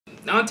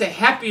on to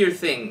happier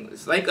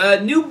things, like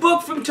a new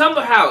book from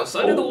Tumblar House,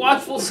 Under the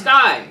Watchful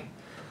Sky.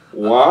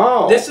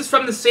 Wow. This is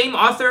from the same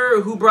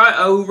author who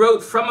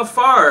wrote From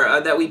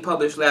Afar that we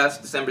published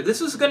last December.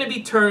 This is going to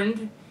be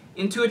turned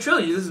into a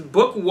trilogy. This is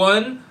book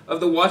 1 of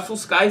the Watchful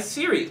Sky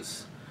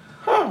series.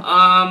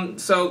 Huh.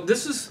 So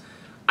this is...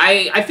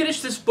 I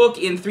finished this book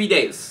in 3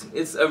 days.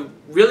 It's a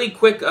really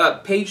quick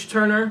page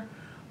turner.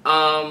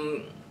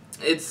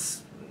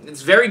 It's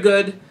very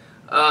good.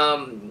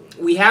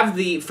 We have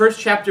the first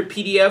chapter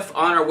PDF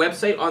on our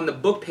website on the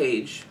book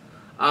page.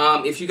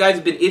 If you guys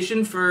have been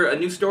itching for a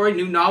new story,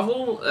 new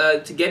novel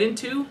to get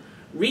into,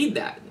 read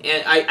that.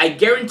 And I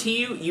guarantee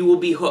you, you will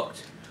be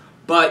hooked.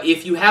 But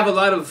if you have a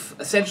lot of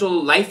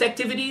essential life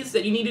activities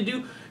that you need to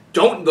do,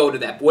 don't go to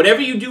that.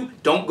 Whatever you do,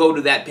 don't go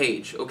to that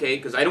page, okay?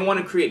 Because I don't want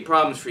to create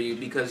problems for you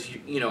because,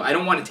 you know, I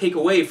don't want to take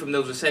away from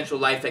those essential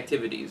life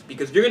activities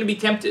because you're going to be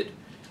tempted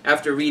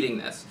after reading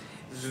this.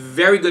 It's a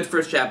very good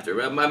first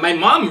chapter. My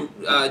mom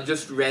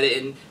just read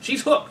it and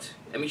she's hooked.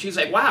 I mean, she's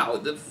like,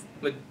 wow.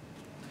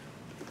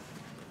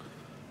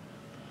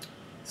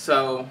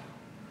 So,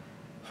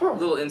 a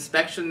little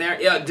inspection there.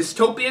 Yeah,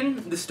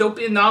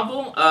 dystopian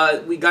novel.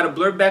 We got a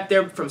blurb back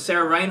there from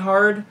Sarah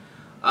Reinhard,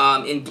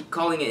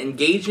 calling it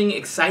engaging,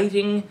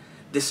 exciting,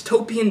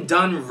 dystopian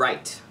done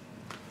right.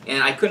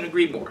 And I couldn't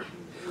agree more.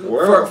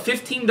 Wow. For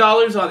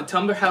 $15 on the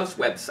Tumblar House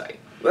website.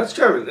 That's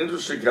kind of an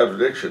interesting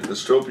contradiction.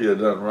 Dystopia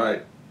done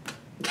right.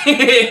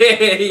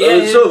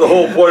 Yeah, so the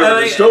whole point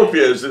of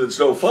dystopia is that it's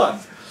no fun.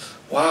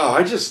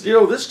 Wow, this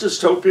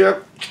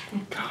dystopia,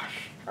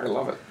 gosh, I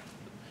love it.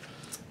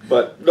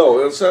 But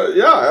no, it's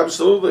yeah,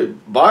 absolutely.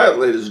 Buy it,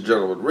 ladies and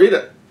gentlemen. Read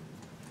it.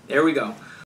 There we go.